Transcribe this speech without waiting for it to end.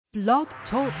Blog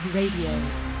Talk Radio.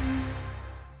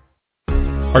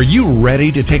 Are you ready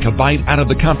to take a bite out of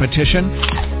the competition?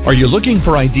 Are you looking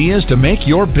for ideas to make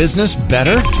your business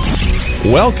better?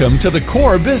 Welcome to the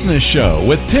Core Business Show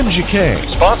with Tim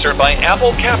Jacquet, sponsored by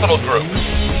Apple Capital Group.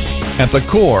 At the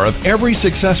core of every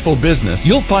successful business,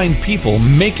 you'll find people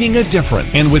making a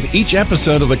difference. And with each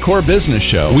episode of the Core Business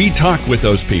Show, we talk with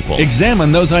those people,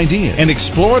 examine those ideas, and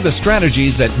explore the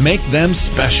strategies that make them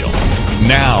special.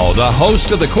 Now, the host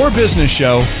of the Core Business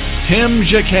Show, Tim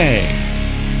Jacquet.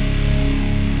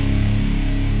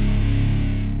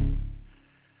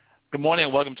 Good morning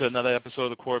and welcome to another episode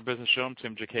of the Core Business Show. I'm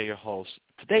Tim Jacquet, your host.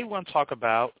 Today we want to talk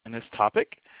about, and this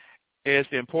topic, is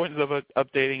the importance of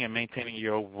updating and maintaining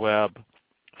your web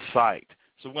site.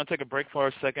 So we're going to take a break for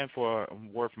a second for a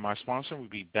word from our sponsor. We'll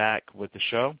be back with the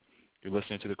show. You're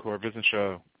listening to the Core Business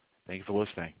Show. Thank you for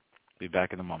listening. Be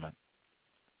back in a moment.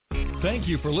 Thank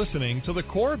you for listening to the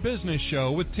Core Business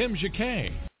Show with Tim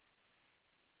Jacquet.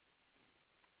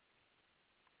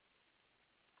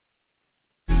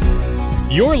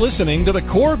 You're listening to the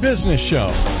Core Business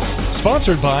Show,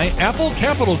 sponsored by Apple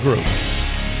Capital Group.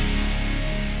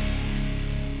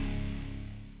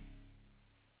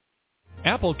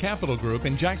 Apple Capital Group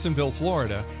in Jacksonville,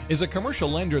 Florida, is a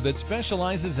commercial lender that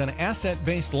specializes in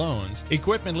asset-based loans,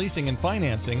 equipment leasing and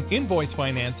financing, invoice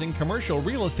financing, commercial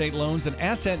real estate loans, and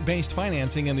asset-based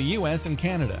financing in the U.S. and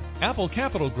Canada. Apple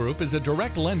Capital Group is a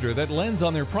direct lender that lends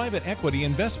on their private equity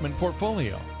investment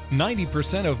portfolio.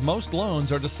 90% of most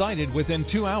loans are decided within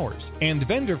 2 hours, and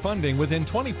vendor funding within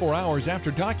 24 hours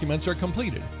after documents are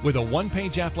completed, with a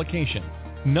one-page application.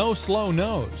 No slow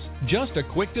no's, just a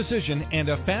quick decision and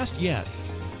a fast yes.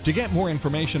 To get more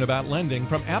information about lending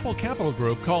from Apple Capital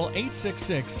Group, call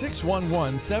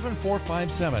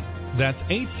 866-611-7457. That's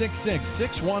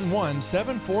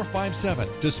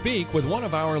 866-611-7457 to speak with one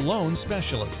of our loan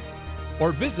specialists.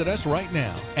 Or visit us right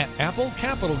now at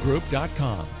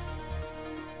applecapitalgroup.com.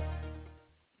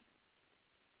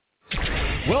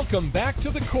 Welcome back to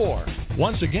the Core.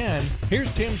 Once again, here's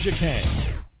Tim Jacquet.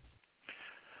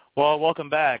 Well, welcome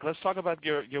back. Let's talk about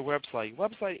your website. Your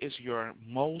website is your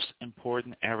most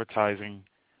important advertising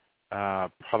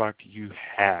product you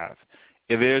have.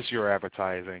 It is your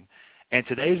advertising. In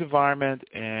today's environment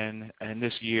and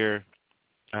this year,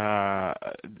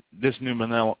 this new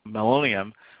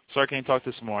millennium, sorry I can't talk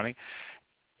this morning,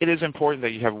 it is important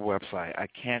that you have a website. I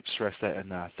can't stress that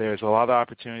enough. There's a lot of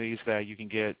opportunities that you can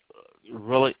get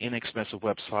really inexpensive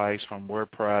websites from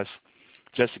WordPress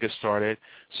just to get started.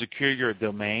 Secure your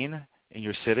domain in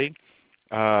your city.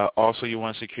 Also, you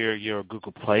want to secure your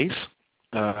Google Place.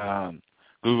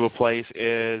 Google Place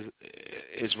is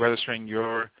registering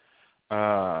your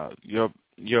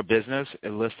business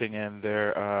and listing in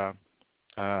their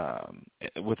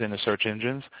within the search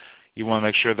engines. You want to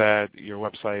make sure that your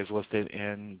website is listed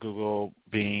in Google,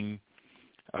 Bing,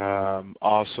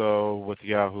 also with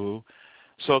Yahoo.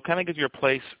 So kind of get your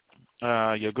place,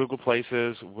 your Google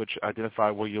Places, which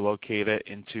identify where you're located,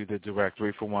 into the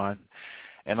directory for one.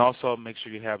 And also make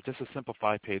sure you have just a simple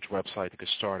 5-page website to get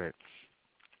started.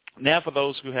 Now for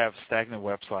those who have stagnant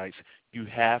websites, you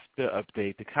have to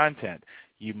update the content.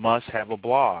 You must have a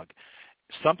blog.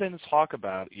 Something to talk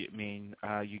about. I mean,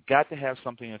 you got to have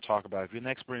something to talk about. If you're an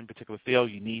expert in a particular field,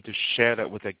 you need to share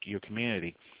that with your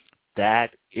community.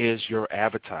 That is your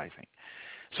advertising.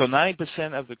 So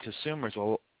 90% of the consumers,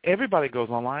 everybody goes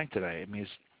online today. I mean,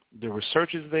 the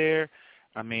research is there.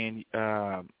 I mean,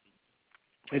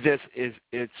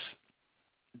 it's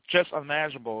just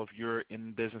unimaginable if you're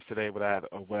in business today without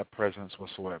a web presence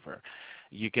whatsoever.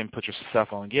 You can put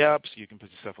yourself on Yelp. You can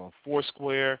put yourself on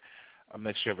Foursquare.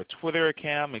 Make sure you have a Twitter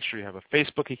account. Make sure you have a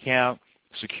Facebook account.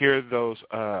 Secure those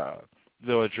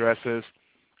addresses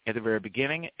at the very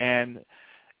beginning. And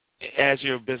as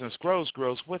your business grows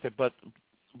with it. But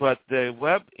the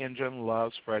web engine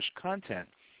loves fresh content.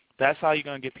 That's how you're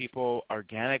going to get people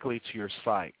organically to your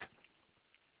site.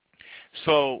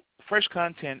 So fresh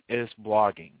content is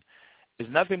blogging.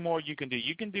 There's nothing more you can do.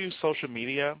 You can do social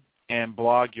media and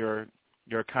blog your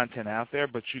content out there,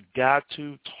 but you got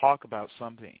to talk about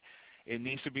something. It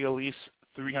needs to be at least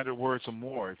 300 words or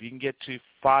more. If you can get to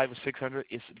 500 or 600,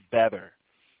 it's better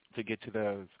to get to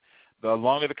those. The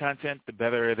longer the content, the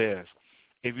better it is.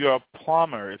 If you're a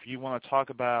plumber, if you want to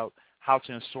talk about how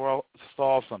to install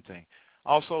something,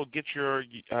 also get your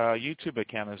YouTube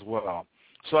account as well.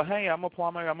 So, hey, I'm a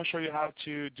plumber. I'm going to show you how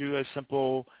to do a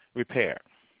simple repair.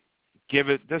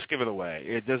 Just give it away.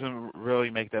 It doesn't really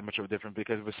make that much of a difference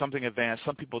because if it's something advanced,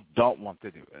 some people don't want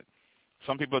to do it.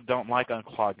 Some people don't like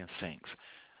unclogging sinks.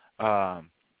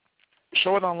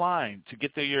 Show it online to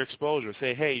get your exposure.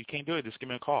 Say, hey, you can't do it. Just give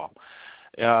me a call.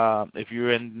 if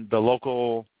you're in the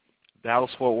local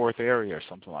Dallas-Fort Worth area or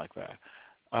something like that.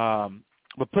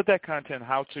 But put that content,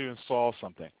 how to install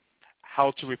something,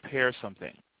 how to repair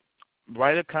something.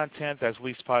 Write a content that's at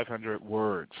least 500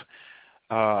 words.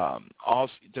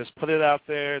 Also, just put it out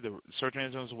there. The search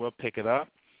engines will pick it up.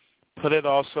 Put it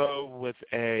also with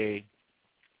a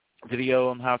video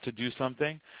on how to do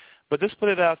something. But just put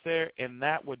it out there, and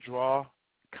that would draw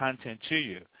content to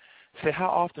you. Say, how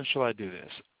often should I do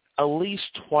this? At least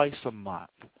twice a month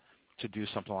to do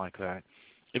something like that.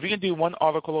 If you can do one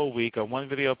article a week or one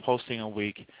video posting a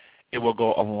week, it will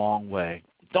go a long way.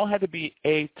 Don't have to be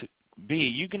A to B.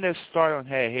 You can just start on,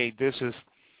 hey, this is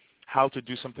how to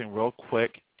do something real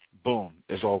quick. Boom,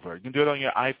 it's over. You can do it on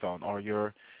your iPhone or if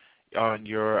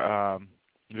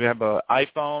you have an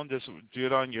iPhone, just do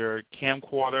it on your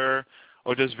camcorder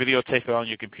or just videotape it on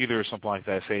your computer or something like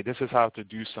that. Say, this is how to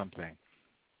do something.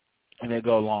 And they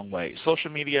go a long way. Social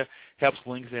media helps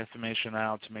link the information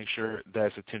out to make sure that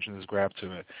its attention is grabbed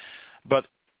to it. But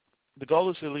the goal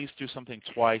is to at least do something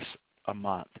twice a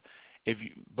month.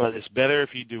 But it's better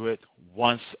if you do it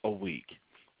once a week.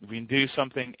 If you can do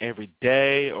something every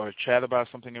day or chat about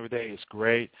something every day, it's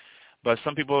great. But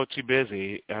some people are too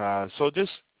busy. So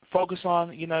just focus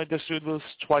on, just do this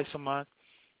twice a month.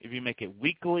 If you make it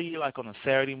weekly, like on a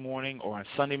Saturday morning or a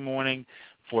Sunday morning,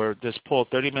 just pull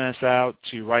 30 minutes out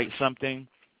to write something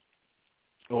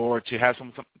or to have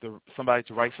somebody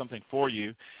to write something for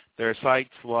you. There are sites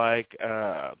like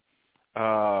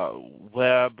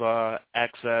Web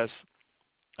Access,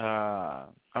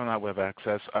 not Web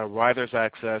Access, Writer's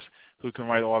Access, who can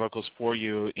write articles for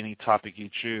you, any topic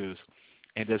you choose,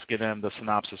 and just get them the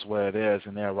synopsis where it is,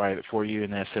 and they'll write it for you,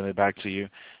 and then send it back to you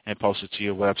and post it to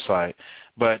your website.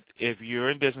 But if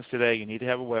you're in business today, you need to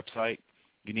have a website.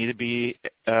 You need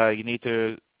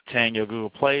to attend your Google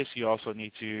Place. You also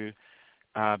need to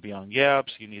be on Yelp.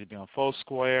 You need to be on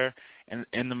Foursquare, and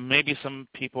maybe some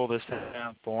people that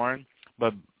sound foreign.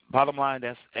 But bottom line,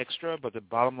 that's extra. But the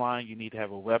bottom line, you need to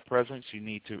have a web presence. You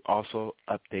need to also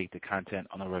update the content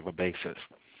on a regular basis.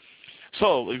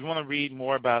 So if you want to read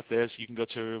more about this, you can go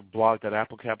to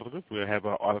blog.Apple Capital Group. We'll have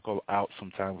an article out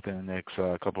sometime within the next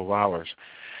couple of hours.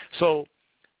 So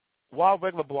while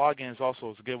regular blogging is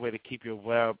also a good way to keep your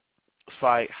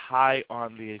website high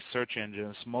on the search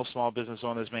engines, most small business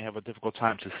owners may have a difficult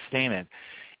time sustaining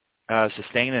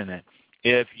it.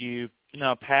 If you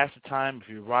pass the time, if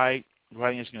you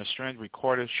writing is your strength,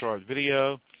 record a short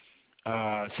video,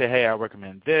 say, hey, I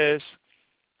recommend this.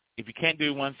 If you can't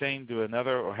do one thing, do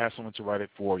another, or have someone to write it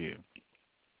for you.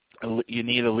 You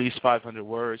need at least 500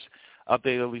 words.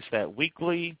 Update at least that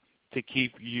weekly to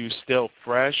keep you still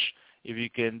fresh. If you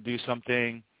can do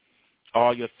something,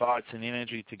 all your thoughts and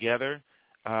energy together,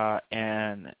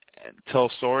 and tell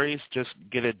stories, just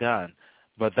get it done.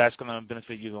 But that's going to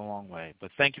benefit you the long way.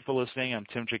 But thank you for listening. I'm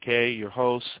Tim Jacquet, your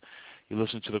host. You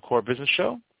listen to the Core Business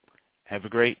Show. Have a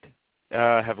great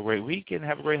week and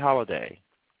have a great holiday.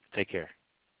 Take care.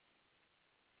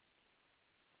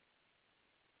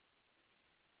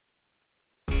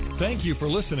 Thank you for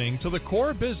listening to the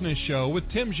Core Business Show with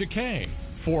Tim Jacquet.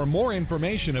 For more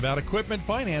information about equipment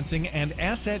financing and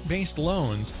asset-based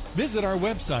loans, visit our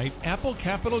website,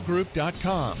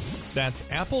 applecapitalgroup.com. That's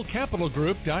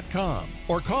applecapitalgroup.com.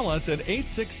 Or call us at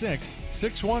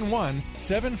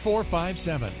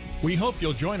 866-611-7457. We hope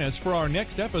you'll join us for our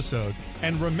next episode.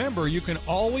 And remember, you can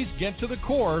always get to the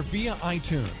core via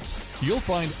iTunes. You'll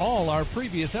find all our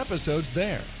previous episodes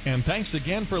there. And thanks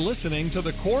again for listening to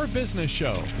the Core Business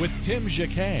Show with Tim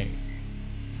Jacquet.